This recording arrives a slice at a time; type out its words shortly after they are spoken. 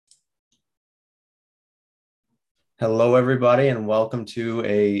Hello, everybody, and welcome to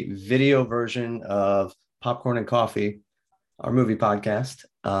a video version of Popcorn and Coffee, our movie podcast.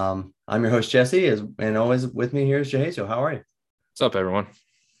 I'm your host, Jesse, and always with me here is Jahazo. How are you? What's up, everyone?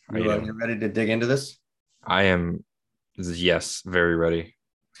 How you You doing? ready to dig into this? I am, yes, very ready.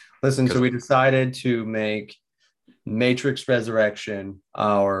 Listen, so Because we decided to make Matrix Resurrection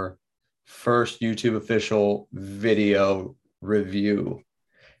our first YouTube official video review.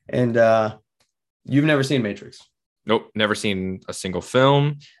 And you've never seen Matrix. nope, never seen a single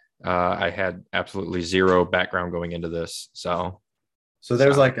film. I had absolutely zero background going into this, So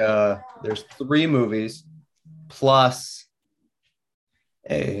there's so there's three movies plus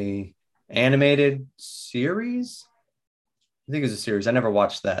a animated series. I think it's a series. I never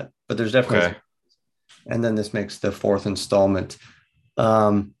watched that, but there's definitely, okay, and then this makes the fourth installment.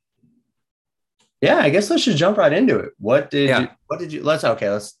 Um, yeah, I guess let's just jump right into it. yeah, what did you, let's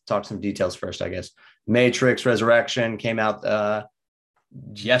talk some details first, I guess. Matrix Resurrection came out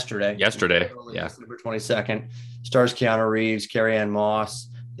yesterday, yesterday, literally yeah, December 22nd. Stars Keanu Reeves, Carrie Ann Moss,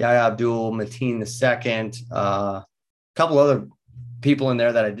 Yahya Abdul Mateen II, a couple other people in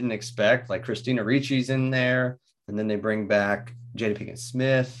there that I didn't expect, like Christina Ricci's in there, and then they bring back Jada Pinkett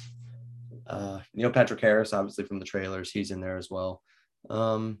Smith, Neil Patrick Harris, obviously from the trailers, he's in there as well.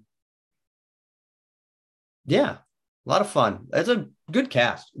 Um, yeah, a lot of fun. It's a good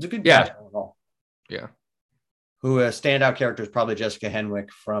cast. It's a good cast yeah, overall. yeah. Who standout character is probably Jessica Henwick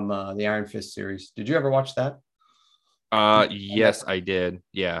from the Iron Fist series. Did you ever watch that? Yes, I did.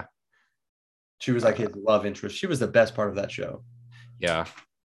 Yeah, She was like uh, his love interest. She was the best part of that show yeah.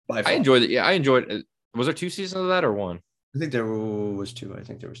 by I far. enjoyed it. Yeah, I enjoyed it. Was there two seasons of that or one? I think there was two. I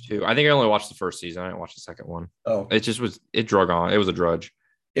think there was two. Two. I think I only watched the first season. I didn't watch the second one. Oh, It just was. It drug on. It was a drudge.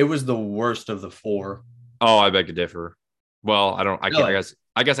 it was the worst of the four. Oh, I beg to differ. Well, I don't. I can't. I Really? guess.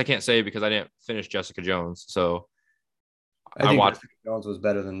 I guess I can't say because I didn't finish Jessica Jones. So I I think watched. Jessica Jones was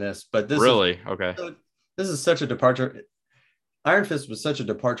better than this, but Really? Okay. this is such a departure. Iron Fist was such a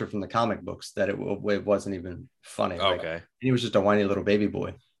departure from the comic books that it wasn't even funny. Like Okay. he was just a whiny little baby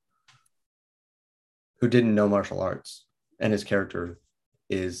boy who didn't know martial arts, and his character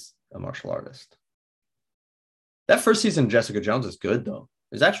is a martial artist. That first season of Jessica Jones is good though.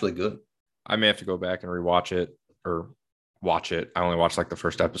 It's actually good. I may have to go back and rewatch it or watch it. I only watched like the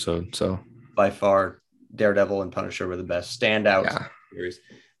first episode. So By far, Daredevil and Punisher were the best standouts yeah. series.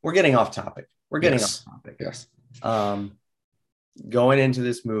 We're getting off topic. We're getting off Yes. topic. Yes. Um, Going into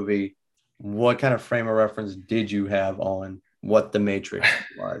this movie, what kind of frame of reference did you have on what the Matrix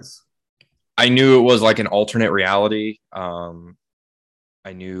was? I knew it was like an alternate reality.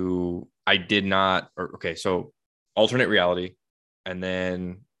 I knew I did not. Okay. So alternate reality, and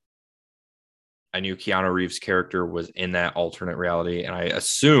then I knew Keanu Reeves' character was in that alternate reality, and I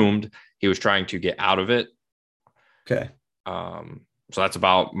assumed he was trying to get out of it. Okay. So that's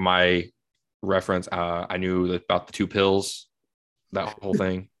about my reference. I knew about the two pills, that whole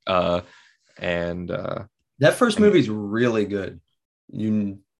thing, and That first and movie is really good.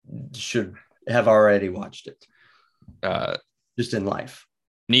 You should have already watched it uh, just in life.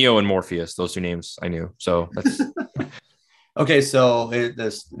 Neo and Morpheus. Those two names I knew. So that's Okay, so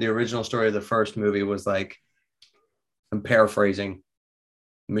the original story of the first movie was like, I'm paraphrasing,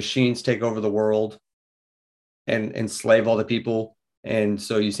 machines take over the world and enslave all the people. And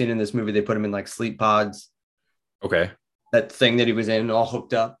so you seen in this movie, they put him in like sleep pods, okay. that thing that he was in, all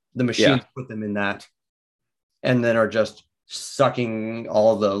hooked up. The Yeah. machines put them in that, and then are just sucking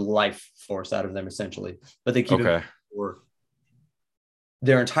all the life force out of them essentially. But they keep him Okay. for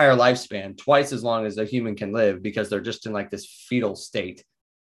their entire lifespan, twice as long as a human can live, because they're just in like this fetal state.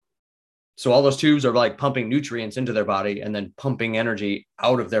 So all those tubes are like pumping nutrients into their body and then pumping energy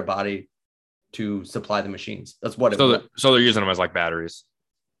out of their body to supply the machines. That's what it So was. so they're using them as like batteries.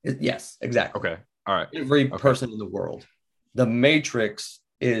 Yes, exactly. Okay. All right. Every Okay. person in the world. The Matrix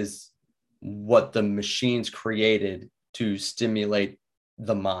is what the machines created to stimulate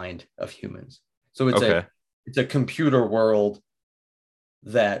the mind of humans. So Okay. it's a computer world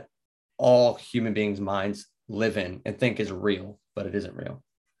that all human beings' minds live in and think is real, but it isn't real.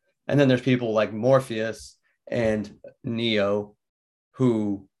 And then there's people like Morpheus and Neo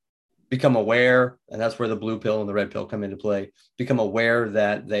who become aware, and that's where the blue pill and the red pill come into play, become aware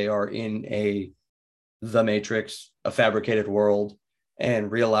that they are in the Matrix, a fabricated world,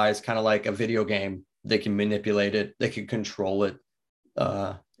 and realize, kind of like a video game, they can manipulate it, they can control it.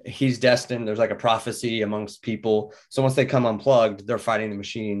 He's destined. There's like a prophecy amongst people. So once they come unplugged, they're fighting the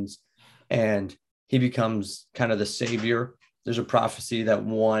machines, and he becomes kind of the savior. There's a prophecy that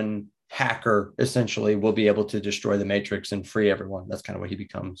one hacker essentially will be able to destroy the Matrix and free everyone. That's kind of what he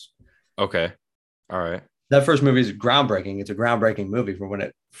becomes. Okay. All right. That first movie is groundbreaking. It's a groundbreaking movie for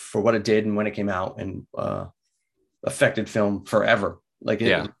what it did and when it came out, and affected film forever. Like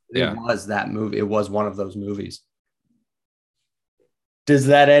Yeah. it was that movie. It was one of those movies. Does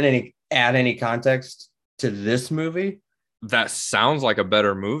that add any context to this movie? That sounds like a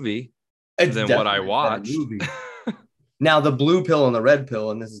better movie It's than what I definitely a better watched. movie. Now, the blue pill and the red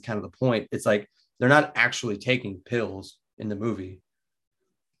pill, and this is kind of the point. It's like they're not actually taking pills in the movie.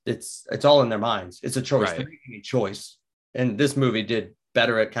 It's all in their minds. It's a choice. Right. They're making a choice, and this movie did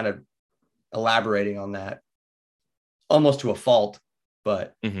better at kind of elaborating on that, almost to a fault.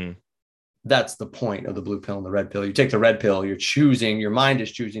 But that's the point of the blue pill and the red pill. You take the red pill, your mind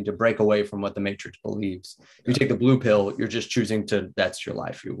is choosing to break away from what the Matrix believes. You take the blue pill, you're just choosing to, that's your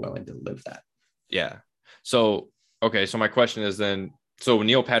life. You're willing to live that. Yeah. So, okay. So my question is then, so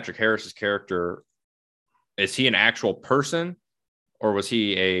Neil Patrick Harris's character, is he an actual person or was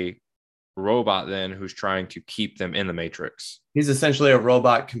he a robot then who's trying to keep them in the Matrix? He's essentially a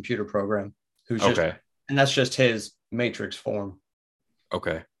robot computer program who's just, okay. And that's just his Matrix form.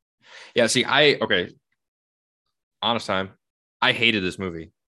 Okay. Yeah. See, honest time, I hated this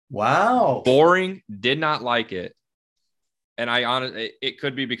movie. Wow. Boring. Did not like it. And it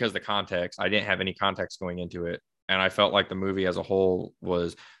could be because of the context. I didn't have any context going into it. And I felt like the movie as a whole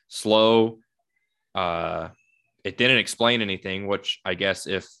was slow. It didn't explain anything, which I guess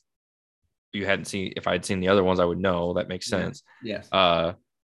if I had seen the other ones, I would know. That makes sense. Yes.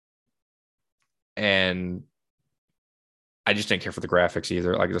 And I just didn't care for the graphics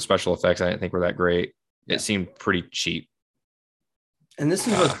either. Like the special effects, I didn't think were that great. Yeah. It seemed pretty cheap. And this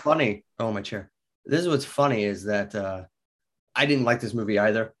is what's funny. Oh, my chair. This is what's funny is that I didn't like this movie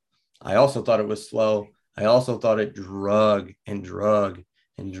either. I also thought it was slow. I also thought it drug, and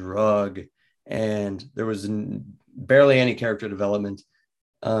there was barely any character development.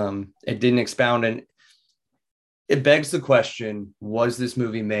 It didn't expound, and it begs the question, was this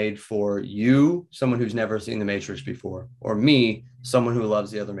movie made for you, someone who's never seen The Matrix before, or me, someone who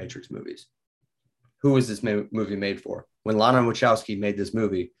loves the other Matrix movies? Who was this movie made for? When Lana Wachowski made this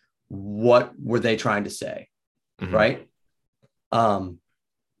movie, what were they trying to say? Right?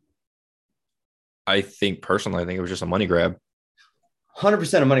 I think personally, it was just a money grab.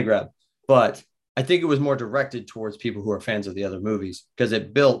 100% a money grab. But I think it was more directed towards people who are fans of the other movies because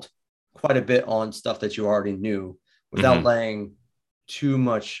it built quite a bit on stuff that you already knew without laying too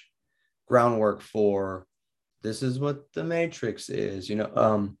much groundwork for this is what the Matrix is,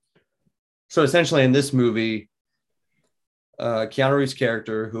 So essentially in this movie, Keanu Reeves'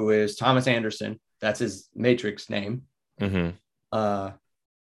 character, who is Thomas Anderson, that's his Matrix name.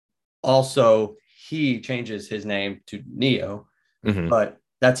 Also, he changes his name to Neo, but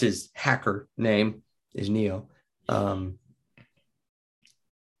that's his hacker name is Neo.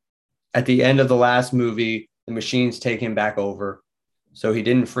 At the end of the last movie, the machines take him back over. So he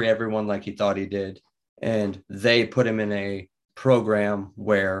didn't free everyone like he thought he did. And they put him in a program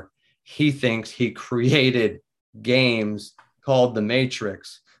where he thinks he created games called The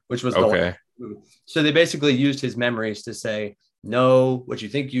Matrix, which was the last movie. So they basically used his memories to say, no, what you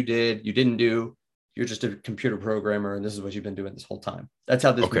think you did, you didn't do. You're just a computer programmer, and this is what you've been doing this whole time. That's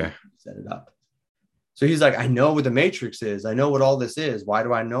how this movie set it up. So he's like, I know what the Matrix is. I know what all this is. Why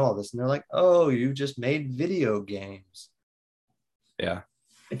do I know all this? And they're like, oh, you just made video games. Yeah.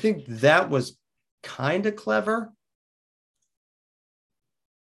 I think that was kind of clever.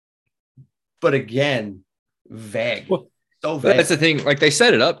 But again, vague. Well, so vague. That's the thing. Like they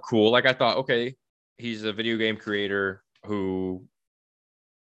set it up cool. Like I thought, okay, he's a video game creator who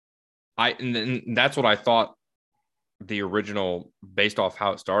and that's what I thought the original, based off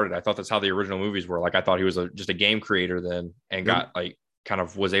how it started. I thought that's how the original movies were. Like I thought he was just a game creator then and got like kind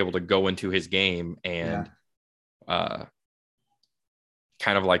of was able to go into his game and kind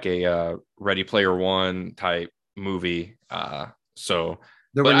of like a Ready Player One type movie. So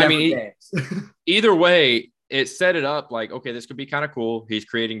there were games. Either way, it set it up like, okay, this could be kind of cool. He's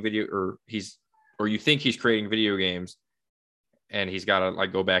creating or you think he's creating video games and he's got to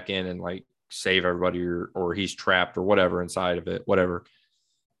like go back in and like save everybody or he's trapped or whatever inside of it, whatever.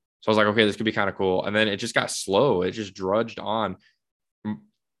 So I was like, okay, this could be kind of cool. And then it just got slow. It just drudged on.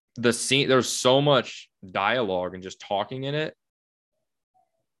 The scene, there's so much dialogue and just talking in it.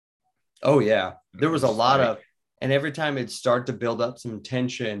 Oh, yeah. There was a lot of, and every time it'd start to build up some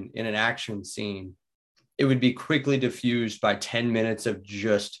tension in an action scene, it would be quickly diffused by 10 minutes of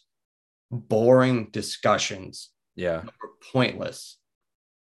just boring discussions. Yeah. Pointless.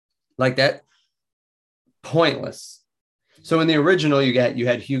 Like that. Pointless. So in the original, you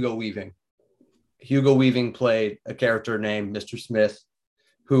had Hugo Weaving. Hugo Weaving played a character named Mr. Smith,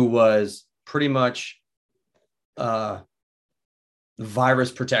 who was pretty much uh,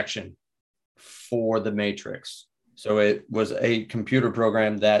 virus protection for the Matrix. So it was a computer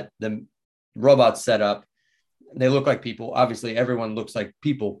program that the robots set up. They look like people. Obviously, everyone looks like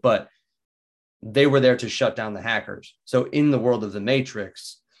people, but they were there to shut down the hackers. So in the world of the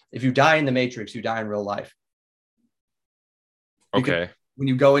Matrix, if you die in the Matrix, you die in real life. Because Okay. when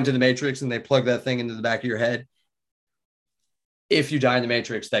you go into the Matrix and they plug that thing into the back of your head, if you die in the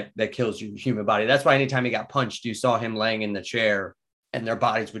Matrix, that kills your human body. That's why anytime he got punched, you saw him laying in the chair and their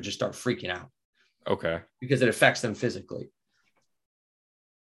bodies would just start freaking out Okay. because it affects them physically.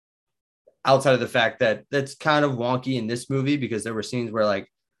 Outside of the fact that that's kind of wonky in this movie because there were scenes where like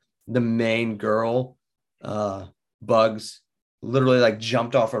the main girl, Bugs, literally like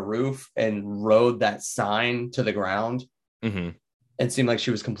jumped off a roof and rode that sign to the ground. Mm-hmm. It seemed like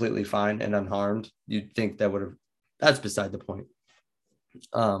she was completely fine and unharmed. You'd think that would have, that's beside the point.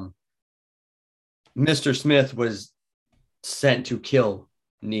 Mr. Smith was sent to kill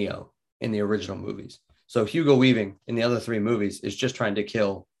Neo in the original movies. So Hugo Weaving in the other three movies is just trying to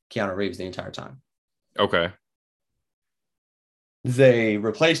kill Keanu Reeves the entire time. Okay. They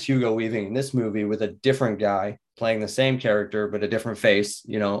replaced Hugo Weaving in this movie with a different guy playing the same character, but a different face,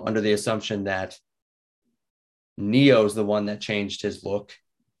 you know, under the assumption that Neo's the one that changed his look.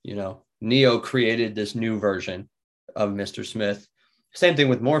 You know, Neo created this new version of Mr. Smith. Same thing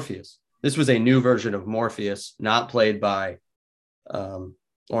with Morpheus. This was a new version of Morpheus, not played by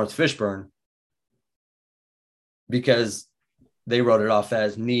Lawrence Fishburne, because they wrote it off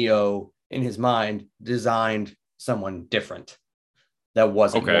as Neo, in his mind, designed someone different that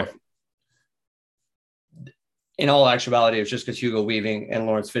wasn't Okay. Morpheus. In all actuality, it was just because Hugo Weaving and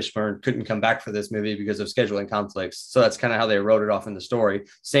Lawrence Fishburne couldn't come back for this movie because of scheduling conflicts. So that's kind of how they wrote it off in the story.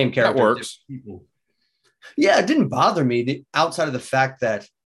 Same character. That works. People. Yeah, it didn't bother me outside of the fact that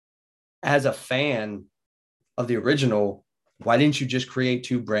as a fan of the original, why didn't you just create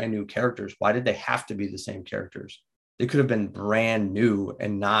two brand new characters? Why did they have to be the same characters? They could have been brand new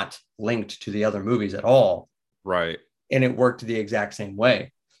and not linked to the other movies at all. Right. And it worked the exact same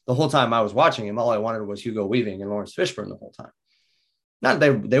way. The whole time I was watching him, all I wanted was Hugo Weaving and Lawrence Fishburne the whole time. Not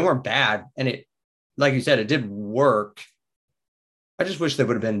they weren't bad. And it, like you said, it did work. I just wish they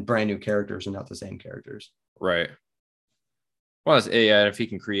would have been brand new characters and not the same characters. Right. Well, yeah, if he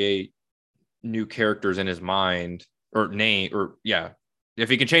can create new characters in his mind or name, or yeah, if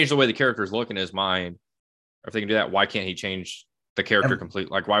he can change the way the characters look in his mind, or if they can do that, why can't he change the character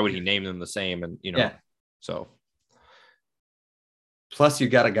completely? Like, why would he name them the same? And, you know, yeah. So. Plus, you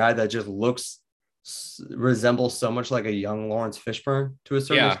got a guy that just resembles so much like a young Lawrence Fishburne to a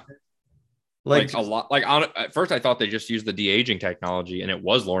certain extent. Like a lot. Like at first, I thought they just used the de-aging technology, and it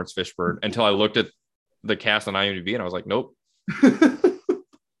was Lawrence Fishburne until I looked at the cast on IMDb, and I was like, nope.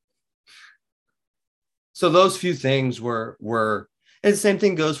 So those few things were, and the same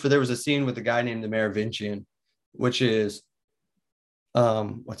thing goes for, there was a scene with a guy named the Merovingian, which is,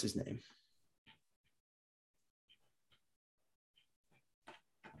 what's his name?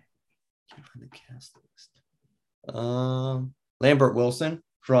 Can't find the cast list. Lambert Wilson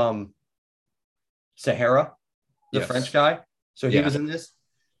from Sahara, the French guy. So he was in this.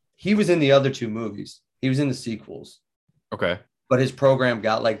 He was in the other two movies. He was in the sequels. Okay. But his program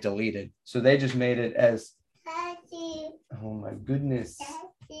got like deleted. So they just made it as, Daddy. Oh my goodness.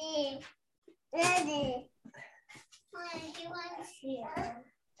 Daddy. Daddy.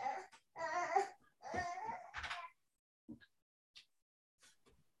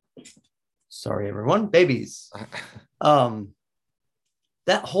 Sorry, everyone. Babies.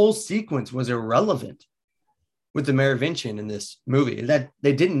 That whole sequence was irrelevant with the Merovingian in this movie. That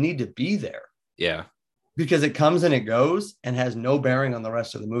they didn't need to be there. Yeah. Because it comes and it goes and has no bearing on the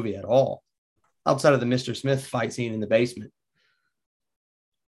rest of the movie at all, outside of the Mr. Smith fight scene in the basement.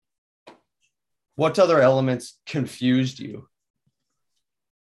 What other elements confused you?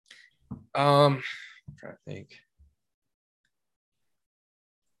 I'm trying to think.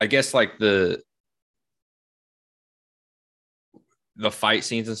 I guess like the fight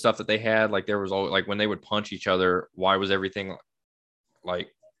scenes and stuff that they had, like there was always, like when they would punch each other, why was everything like,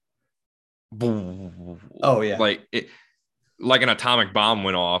 oh yeah, like it, like an atomic bomb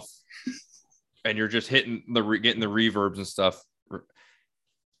went off, and you're just hitting getting the reverbs and stuff.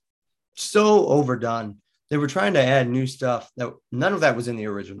 So overdone. They were trying to add new stuff that none of that was in the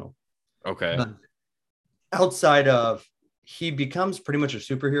original. Okay. But outside of, he becomes pretty much a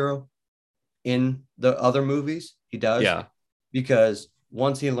superhero in the other movies. He does. Yeah. Because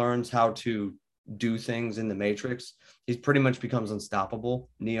once he learns how to do things in the Matrix, he pretty much becomes unstoppable.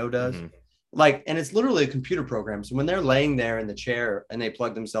 Neo does. Mm-hmm. Like, and it's literally a computer program. So when they're laying there in the chair and they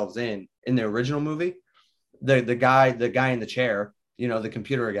plug themselves in the original movie, the guy in the chair, the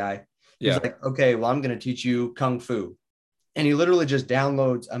computer guy. He's Yeah. like, okay, well, I'm going to teach you kung fu, and he literally just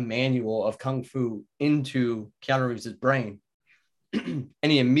downloads a manual of kung fu into Keanu Reeves' brain, and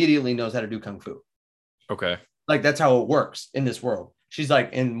he immediately knows how to do kung fu. Okay. Like that's how it works in this world. She's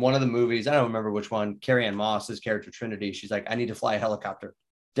like in one of the movies, I don't remember which one, Carrie-Anne Moss's character Trinity. She's like, I need to fly a helicopter.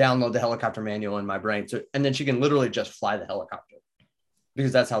 Download the helicopter manual in my brain. So, and then she can literally just fly the helicopter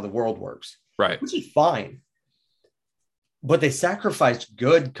because that's how the world works. Right. Which is fine. But they sacrificed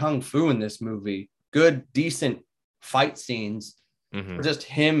good kung fu in this movie, good, decent fight scenes for just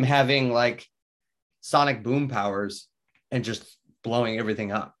him having like sonic boom powers and just blowing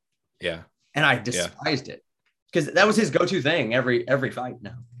everything up. Yeah. And I despised it because that was his go-to thing every fight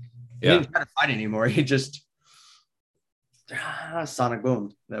now. He Yeah. didn't try to fight anymore. He just sonic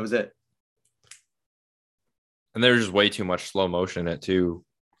boomed. That was it. And there's just way too much slow motion in it too.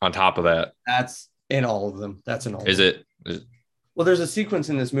 On top of that, That's in all of them. That's in all. is of them. it? Well, there's a sequence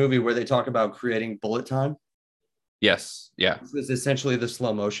in this movie where they talk about creating bullet time. Yes. Yeah. This is essentially the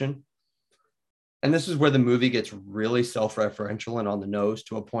slow motion. And this is where the movie gets really self-referential and on the nose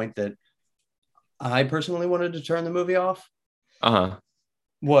to a point that I personally wanted to turn the movie off.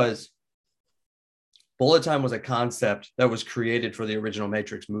 Was bullet time was a concept that was created for the original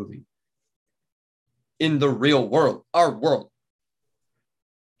Matrix movie. In the real world, our world.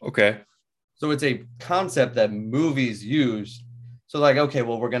 Okay. So it's a concept that movies use. So like, okay,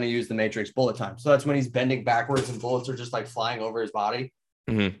 well, we're going to use the Matrix bullet time. So that's when he's bending backwards and bullets are just like flying over his body.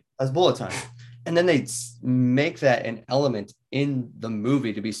 That's bullet time. And then they make that an element in the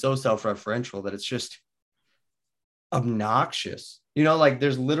movie to be so self-referential that it's just obnoxious. Like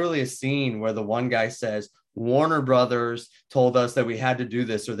there's literally a scene where the one guy says, Warner Brothers told us that we had to do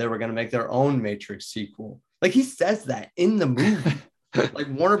this or they were going to make their own Matrix sequel. Like he says that in the movie. Like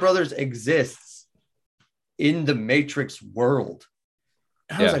Warner Brothers exists in the Matrix world.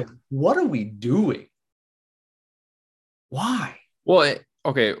 And I was like, what are we doing? Why? Well,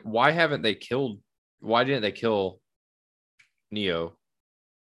 okay. Why didn't they kill Neo?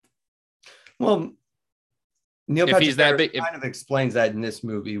 Well, Neil if Patrick he's that Harris big, kind of explains that in this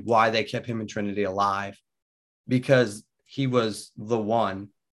movie, why they kept him and Trinity alive, because he was the one,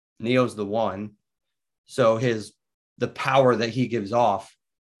 Neo's the one. So the power that he gives off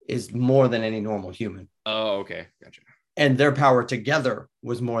is more than any normal human. Oh, okay. Gotcha. And their power together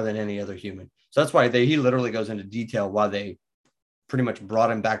was more than any other human. So that's why he literally goes into detail why they pretty much brought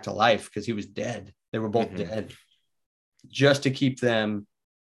him back to life, because he was dead. They were both dead, just to keep them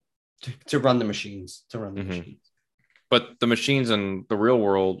to run the machines, machines. But the machines in the real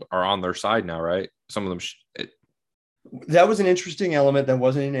world are on their side now, right? Some of them. That was an interesting element that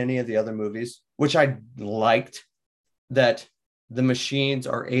wasn't in any of the other movies, which I liked, that the machines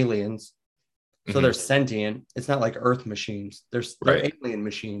are aliens. So they're sentient. It's not like Earth machines. They're alien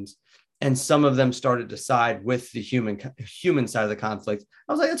machines. And some of them started to side with the human side of the conflict.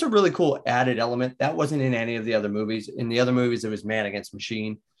 I was like, that's a really cool added element. That wasn't in any of the other movies. In the other movies, it was man against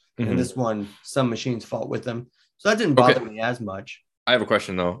machine. And this one, some machines fought with them. So that didn't bother me as much. I have a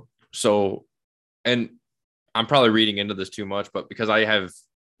question though. So, and I'm probably reading into this too much, but because I have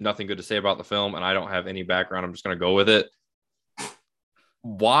nothing good to say about the film and I don't have any background, I'm just going to go with it.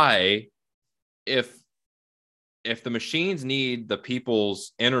 Why, if the machines need the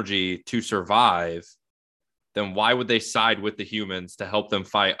people's energy to survive, then why would they side with the humans to help them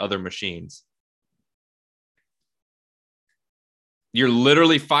fight other machines? You're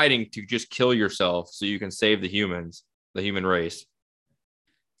literally fighting to just kill yourself so you can save the human race.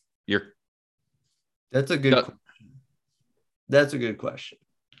 That's a good question. That's a good question.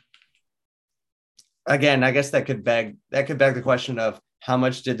 Again, I guess that could beg the question of how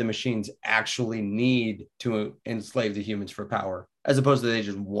much did the machines actually need to enslave the humans for power, as opposed to they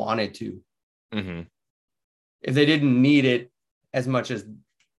just wanted to. If they didn't need it as much as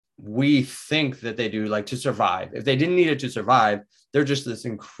we think that they do, like to survive. If they didn't need it to survive, they're just this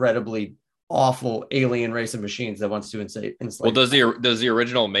incredibly awful alien race of machines that wants to enslave. Well, does the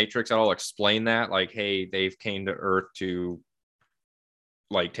original Matrix at all explain that? Like, hey, they've came to Earth to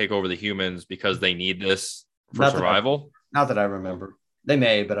like take over the humans because they need this for survival? Not that I remember. They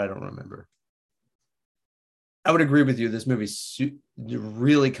may, but I don't remember. I would agree with you. This movie's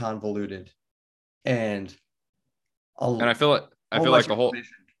really convoluted, and I feel like the whole.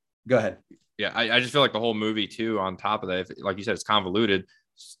 Go ahead. Yeah, I just feel like the whole movie too. On top of that, like you said, it's convoluted,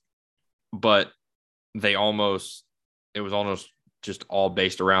 but it was almost just all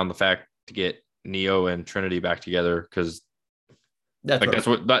based around the fact to get Neo and Trinity back together, because that's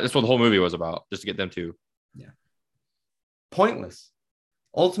what the whole movie was about, just to get them to. Yeah. Pointless.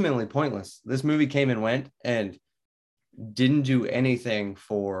 ultimately pointless. This movie came and went and didn't do anything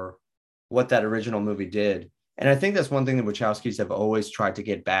for what that original movie did. And I think that's one thing the Wachowskis have always tried to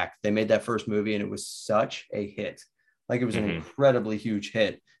get back. They made that first movie and it was such a hit. Like it was an incredibly huge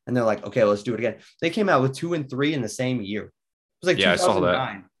hit. And they're like, okay, let's do it again. They came out with 2 and 3 in the same year. It was like Yeah, I saw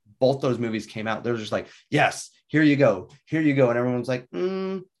 2009. that. Both those movies came out. They're just like, yes, here you go. Here you go. And everyone's like,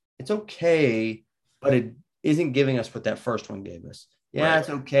 it's okay, but it isn't giving us what that first one gave us. Yeah, Right. it's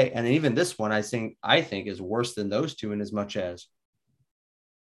okay. And even this one, I think is worse than those two in as much as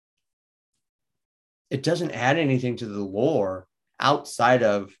it doesn't add anything to the lore outside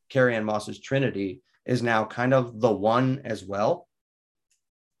of Carrie-Anne Moss's Trinity is now kind of the one as well.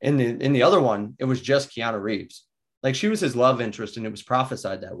 In the other one, it was just Keanu Reeves. Like she was his love interest and it was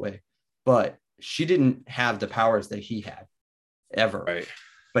prophesied that way, but she didn't have the powers that he had ever. Right.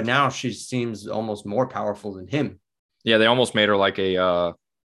 But now she seems almost more powerful than him. Yeah, they almost made her like a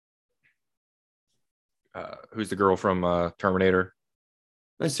who's the girl from Terminator?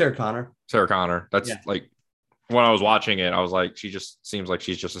 It's Sarah Connor. Sarah Connor. That's Yeah. like when I was watching it, I was like, she just seems like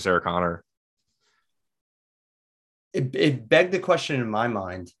she's just a Sarah Connor. It begged the question in my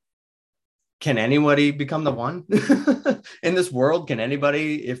mind, can anybody become the one in this world? Can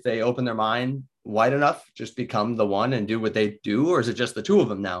anybody, if they open their mind wide enough, just become the one and do what they do? Or is it just the two of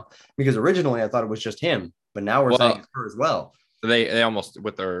them now? Because originally I thought it was just him, but now we're saying it's her as well. They almost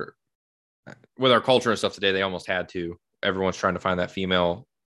with our culture and stuff today, they almost had to. Everyone's trying to find that female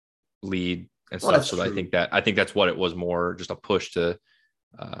lead and stuff. So true. I think that's what it was, more just a push to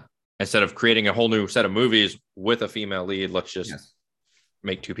instead of creating a whole new set of movies with a female lead, let's just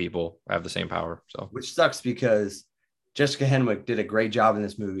make two people have the same power. So which sucks because Jessica Henwick did a great job in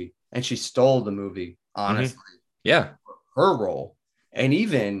this movie and she stole the movie, honestly. Yeah. Her role. And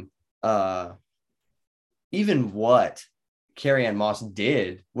even what Carrie-Anne Moss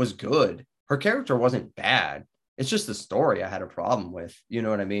did was good. Her character wasn't bad. It's just the story I had a problem with. You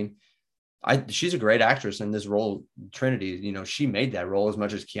know what I mean? She's a great actress in this role, Trinity. You know, she made that role as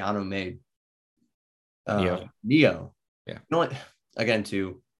much as Keanu made Neo. Yeah. You know what? Again,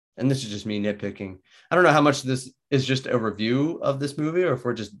 too, and this is just me nitpicking. I don't know how much this is just a review of this movie or if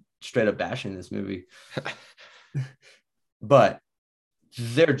we're just straight up bashing this movie. But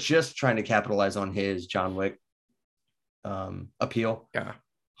they're just trying to capitalize on his John Wick appeal. Yeah.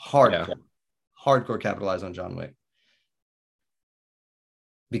 Hardcore capitalize on John Wick.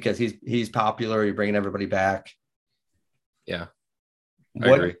 Because he's popular, you're bringing everybody back. Yeah. I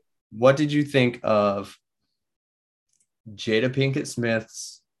agree. What did you think of Jada Pinkett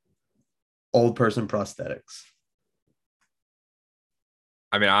Smith's old person prosthetics?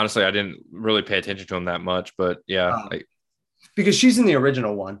 I mean, honestly, I didn't really pay attention to him that much, but yeah. Because she's in the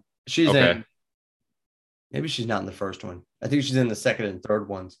original one. She's okay. in, maybe she's not in the first one. I think she's in the second and third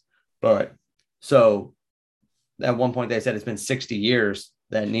ones. But so at one point they said it's been 60 years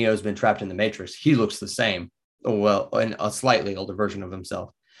that Neo's been trapped in the Matrix. He looks the same. Well, in a slightly older version of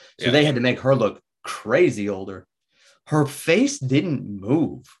himself. So they had to make her look crazy older. Her face didn't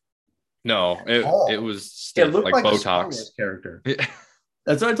move. No, it was stiff, it looked like like Botox. A Star Wars character.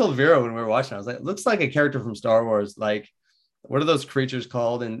 That's what I told Vera when we were watching. I was like, it looks like a character from Star Wars. Like, what are those creatures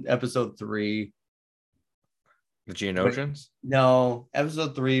called in episode 3? The Geonosians? No,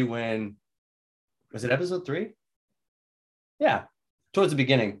 episode 3 when... Was it episode 3? Yeah. Towards the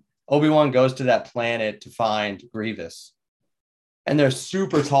beginning. Obi-Wan goes to that planet to find Grievous. And they're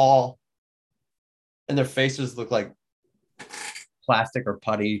super tall. And their faces look like plastic or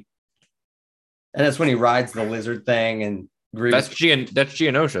putty. And that's when he rides the lizard thing and Grievous. That's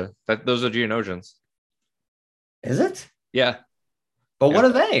Geonosia. Those are Geonosians. Is it? Yeah. But what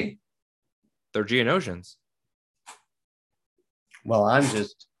are they? They're Geonosians. Well, I'm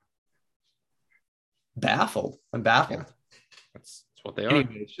just baffled. I'm baffled. Yeah. That's what they are.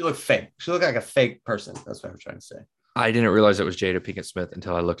 Anyway, she looked fake. She looked like a fake person. That's what I'm trying to say. I didn't realize it was Jada Pinkett Smith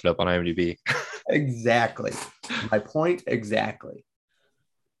until I looked it up on IMDb. Exactly. My point exactly.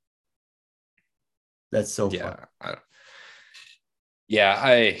 That's so fun. I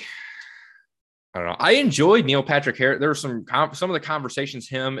don't know. I enjoyed Neil Patrick Harris. There were some of the conversations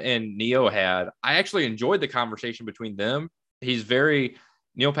him and Neo had. I actually enjoyed the conversation between them.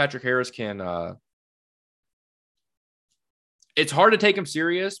 Neil Patrick Harris can, it's hard to take him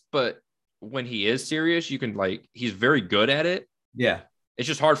serious, but when he is serious, you can he's very good at it. Yeah. It's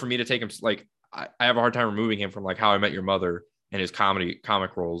just hard for me to take him. I have a hard time removing him from How I Met Your Mother and his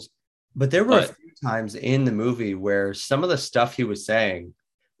comic roles. But there were a few times in the movie where some of the stuff he was saying,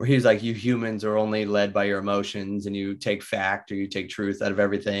 where he was like, you humans are only led by your emotions and you take fact or you take truth out of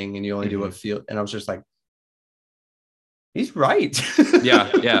everything and you only do what feel. And I was just like, he's right.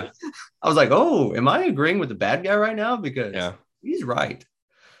 Yeah, yeah, I was like, oh, am I agreeing with the bad guy right now? Because yeah. he's right.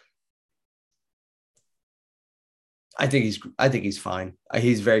 I think he's fine.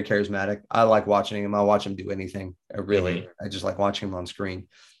 He's very charismatic. I like watching him. I'll watch him do anything. Hmm. I just like watching him on screen.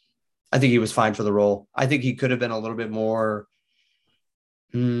 I think he was fine for the role. I think he could have been a little bit more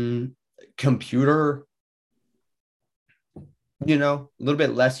mm, computer, a little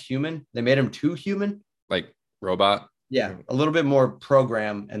bit less human. They made him too human. Like robot. Yeah, a little bit more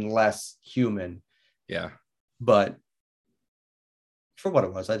program and less human. Yeah, But for what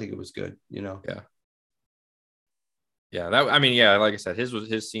it was, I think it was good. yeah, yeah. That I mean, yeah, like I said,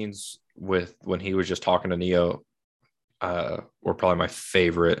 his scenes with when he was just talking to Neo were probably my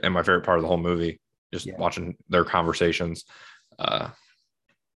favorite and my favorite part of the whole movie. Just Yeah. watching their conversations. Uh,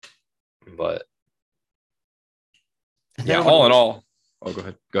 but And yeah, then all in all, oh, go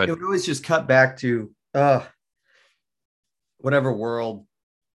ahead, go it ahead. would always just cut back to whatever world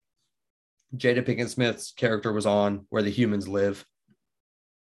Jada Pinkett Smith's character was on, where the humans live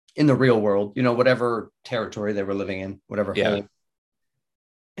in the real world, whatever territory they were living in, whatever Yeah, home.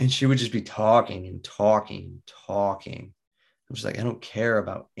 And she would just be talking and talking and talking. I'm just like, I don't care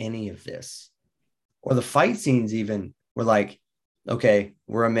about any of this. Or the fight scenes, even were like, okay,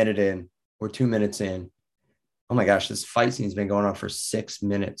 we're a minute in, we're 2 minutes in. Oh my gosh, this fight scene's been going on for 6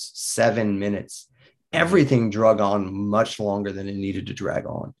 minutes, 7 minutes. hmm, Everything drug on much longer than it needed to drag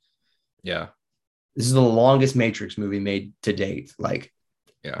on. yeah, This is the longest Matrix movie made to date. Like,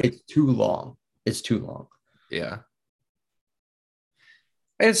 yeah, it's too long. It's too long. yeah.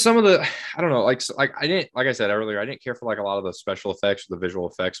 And some of the, I don't know, like I didn't, like I said earlier, I didn't care for like a lot of the special effects or the visual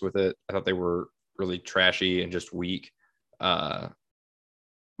effects with it. I thought they were really trashy and just weak. Uh,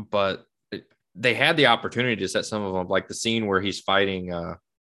 but they had the opportunity to set some of them, like the scene where he's fighting.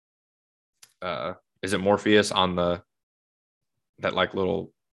 Is it Morpheus on the that like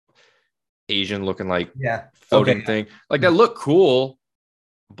little Asian looking like Yeah. floating Okay. thing? Like that looked cool,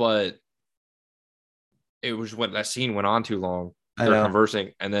 but it was when that scene went on too long. I They're know.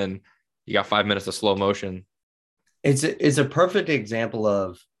 conversing, and then you got 5 minutes of slow motion. It's a perfect example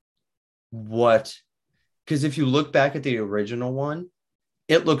of what, because if you look back at the original one,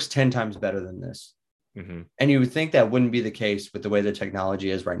 it looks 10 times better than this. Mm-hmm. And you would think that wouldn't be the case with the way the technology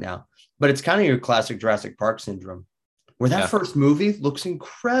is right now. But it's kind of your classic Jurassic Park syndrome, where that Yeah, first movie looks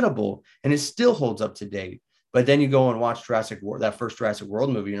incredible and it still holds up to date. But then you go and watch that first Jurassic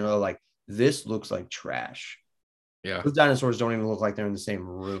World movie, like, this looks like trash. yeah, Those dinosaurs don't even look like they're in the same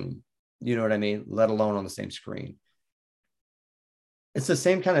room. You know what I mean? Let alone on the same screen. It's the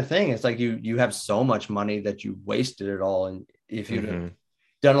same kind of thing. It's like you have so much money that you wasted it all. And if you'd have mm-hmm.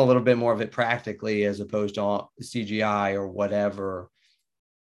 done a little bit more of it practically as opposed to CGI or whatever,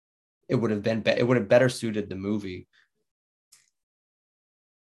 it would have better suited the movie.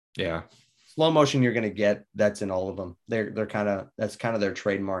 Yeah, Slow motion you're going to get, that's in all of them. They're kind of, that's kind of their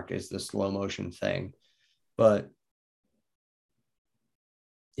trademark, is the slow motion thing. But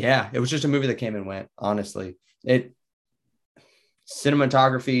yeah, it was just a movie that came and went. Honestly, it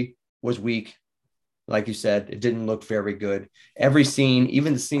cinematography was weak. Like you said, it didn't look very good. Every scene,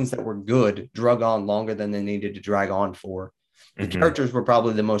 even the scenes that were good, drug on longer than they needed to drag on for. The mm-hmm. characters were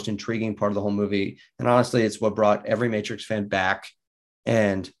probably the most intriguing part of the whole movie. And honestly, it's what brought every Matrix fan back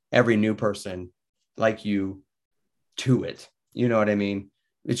and every new person like you to it. You know what I mean?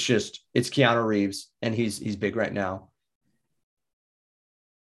 It's Keanu Reeves, and he's big right now.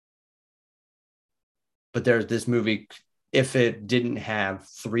 But there's this movie, if it didn't have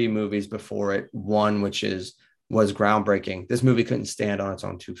three movies before it, one which was groundbreaking, this movie couldn't stand on its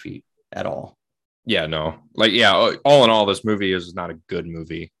own 2 feet at all. Yeah, no, like yeah. All in all, this movie is not a good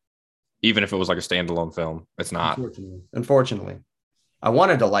movie. Even if it was like a standalone film, it's not. Unfortunately, I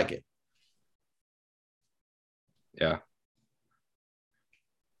wanted to like it. Yeah,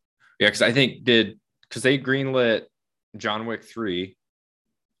 yeah, because I think because they greenlit John Wick 3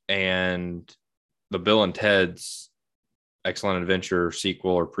 and the Bill and Ted's Excellent Adventure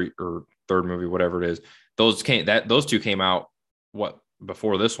sequel or third movie, whatever it is. Those two came out what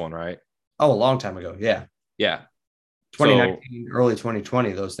before this one, right? Oh, a long time ago. Yeah. Yeah. So 2019, early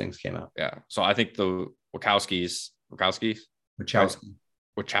 2020, those things came out. yeah. So I think the Wachowskis, right? Wachowski.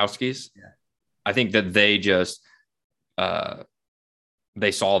 Wachowskis. Yeah. I think that they just uh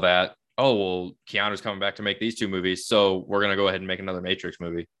they saw that, oh well, Keanu's coming back to make these two movies, so we're gonna go ahead and make another Matrix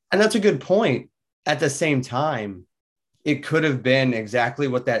movie. And that's a good point. At the same time, it could have been exactly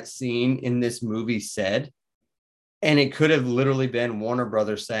what that scene in this movie said. And it could have literally been Warner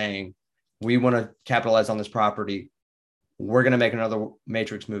Brothers saying, we want to capitalize on this property. We're going to make another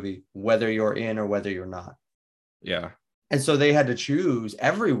Matrix movie, whether you're in or whether you're not. Yeah. And so they had to choose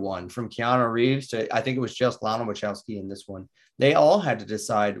everyone from Keanu Reeves to, I think it was just Lana Wachowski in this one. They all had to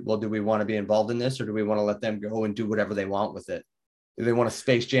decide, well, do we want to be involved in this, or do we want to let them go and do whatever they want with it? Do they want to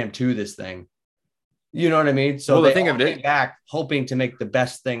Space Jam 2 this thing? You know what I mean? So they all came back hoping to make the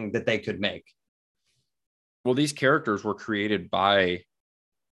best thing that they could make. Well, these characters were created by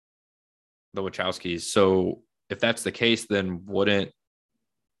the Wachowskis. So if that's the case, then wouldn't,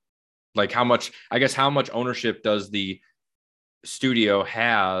 like, how much ownership does the studio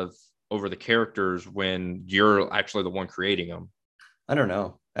have over the characters when you're actually the one creating them? I don't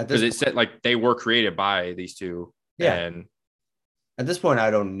know. Because it said like they were created by these two. Yeah. And at this point, I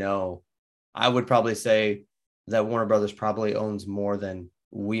don't know. I would probably say that Warner Brothers probably owns more than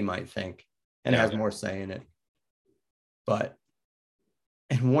we might think and has more say in it.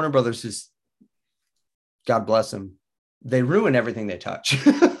 And Warner Brothers is, God bless them, they ruin everything they touch.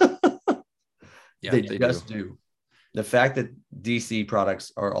 They just do. The fact that DC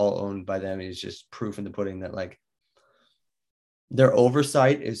products are all owned by them is just proof in the pudding that, like, their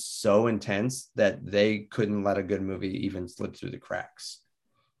oversight is so intense that they couldn't let a good movie even slip through the cracks,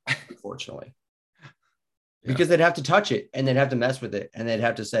 unfortunately. Because they'd have to touch it and they'd have to mess with it and they'd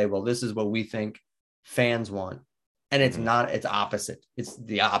have to say, well, this is what we think fans want. And it's not, it's opposite. It's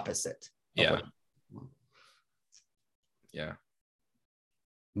the opposite. Yeah. A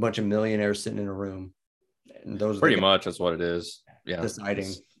bunch of millionaires sitting in a room. And those pretty much that's what it is. Yeah.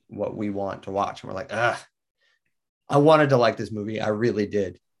 Deciding what we want to watch. And we're like, I wanted to like this movie. I really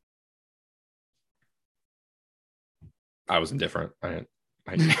did. I was indifferent. I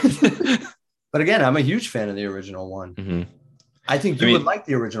But again, I'm a huge fan of the original one. Mm-hmm. I think you would like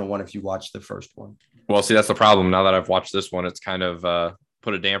the original one if you watched the first one. Well, see, that's the problem. Now that I've watched this one, it's kind of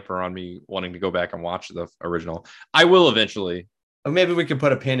put a damper on me wanting to go back and watch the original. I will eventually. Or maybe we could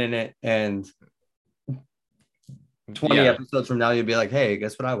put a pin in it, and 20 episodes from now, you'll be like, hey,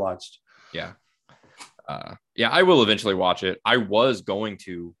 guess what I watched? Yeah. I will eventually watch it. I was going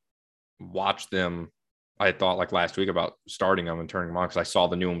to watch them. I thought like last week about starting them and turning them on because I saw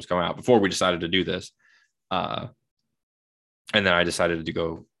the new ones come out before we decided to do this. And then I decided to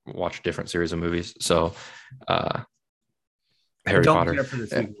go watch a different series of movies. So Harry Potter. Care for the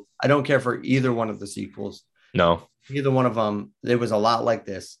sequels. I don't care for either one of the sequels. No. Either one of them. It was a lot like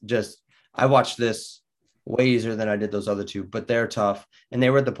this. Just, I watched this way easier than I did those other two, but they're tough. And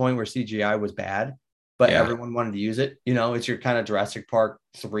they were at the point where CGI was bad, but everyone wanted to use it. You know, it's your kind of Jurassic Park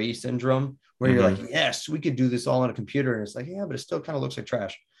 3 syndrome where you're like, yes, we could do this all on a computer. And it's like, yeah, but it still kind of looks like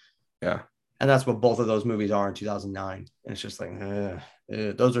trash. Yeah. And that's what both of those movies are in 2009. And it's just like,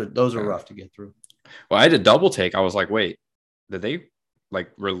 those are rough to get through. Well, I had to double take. I was like, wait, did they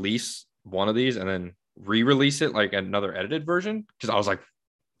like release one of these and then re-release it like another edited version? Because I was like,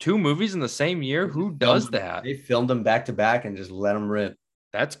 2 movies in the same year? Who does that? They filmed them back to back and just let them rip.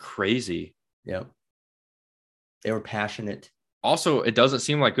 That's crazy. Yeah. They were passionate. Also, it doesn't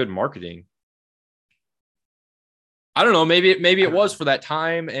seem like good marketing. I don't know. Maybe it was for that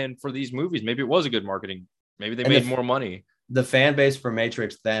time and for these movies. Maybe it was a good marketing. Maybe they made more money. The fan base for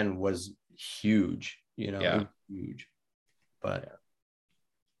Matrix then was huge, you know, huge. But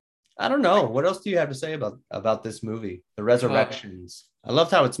I don't know. What else do you have to say about this movie? The Resurrections. I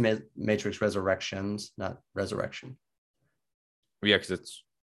loved how it's Matrix Resurrections, not Resurrection. Yeah, because it's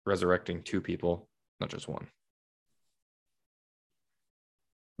resurrecting 2 people, not just one.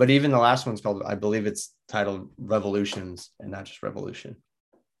 But even the last one's called, I believe it's titled Revolutions and not just Revolution.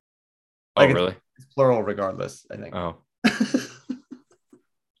 Like really? It's plural regardless, I think. Oh.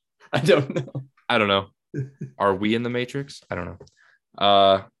 I don't know. Are we in the Matrix? I don't know.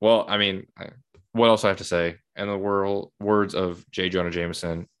 Well, I mean, what else I have to say? In the words of J. Jonah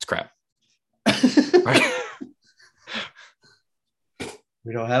Jameson, it's crap.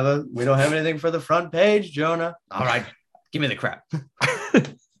 We don't have anything for the front page, Jonah. All right, give me the crap.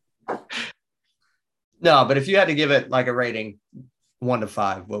 No, but if you had to give it like a rating 1 to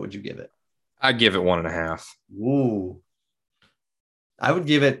 5, what would you give it? I'd give it 1.5. Ooh. I would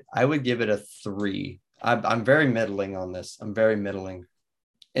give it a 3. I'm very middling on this. I'm very middling.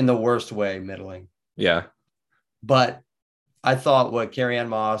 In the worst way, middling. Yeah. But I thought what Carrie-Anne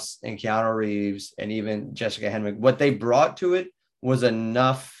Moss and Keanu Reeves and even Jessica Henwick, what they brought to it was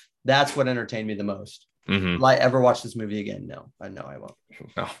enough. That's what entertained me the most. Mm-hmm. Will I ever watch this movie again? No, I know I won't.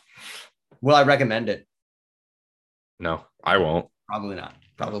 No. Will I recommend it? No, I won't. Probably not.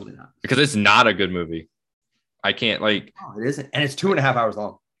 Because it's not a good movie. I can't like. Oh, it isn't. And it's 2.5 hours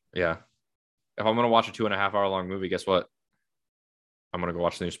long. Yeah. If I'm going to watch a 2.5 hour long movie, guess what? I'm going to go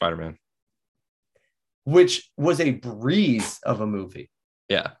watch the new Spider-Man. Which was a breeze of a movie.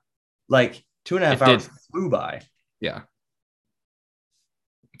 Yeah. Like 2.5 hours flew by. Yeah.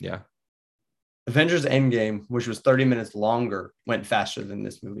 Yeah. Avengers Endgame, which was 30 minutes longer, went faster than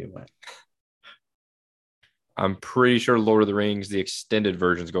this movie went. I'm pretty sure Lord of the Rings, the extended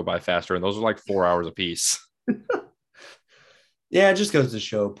versions go by faster, and those are like 4 hours a piece. Yeah, it just goes to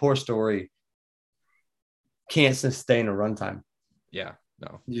show poor story can't sustain a runtime. Yeah,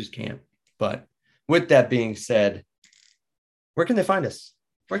 no. You just can't. But with that being said, where can they find us?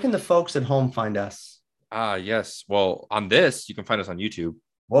 Where can the folks at home find us? Yes. Well, on this, you can find us on YouTube.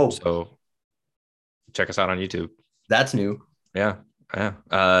 Whoa. So check us out on YouTube. That's new. Yeah.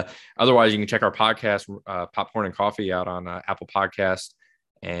 Yeah. Otherwise, you can check our podcast, Popcorn and Coffee, out on Apple Podcasts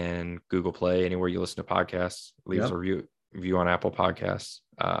and Google Play, anywhere you listen to podcasts. Leave us a review on Apple Podcasts.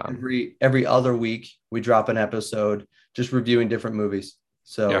 Every other week, we drop an episode just reviewing different movies.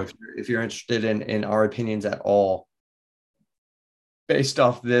 So if you're interested in our opinions at all, based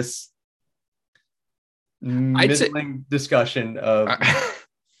off this middling discussion of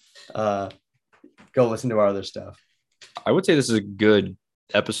go listen to our other stuff. I would say this is a good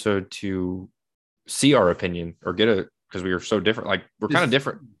episode to see our opinion or get it, because we are so different. Like, we're kind of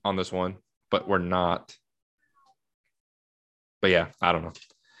different on this one, but we're not. But yeah, I don't know.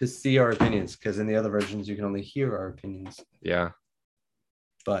 To see our opinions, because in the other versions, you can only hear our opinions. Yeah.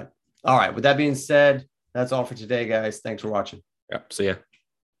 But all right, with that being said, that's all for today, guys. Thanks for watching. Yeah. See ya.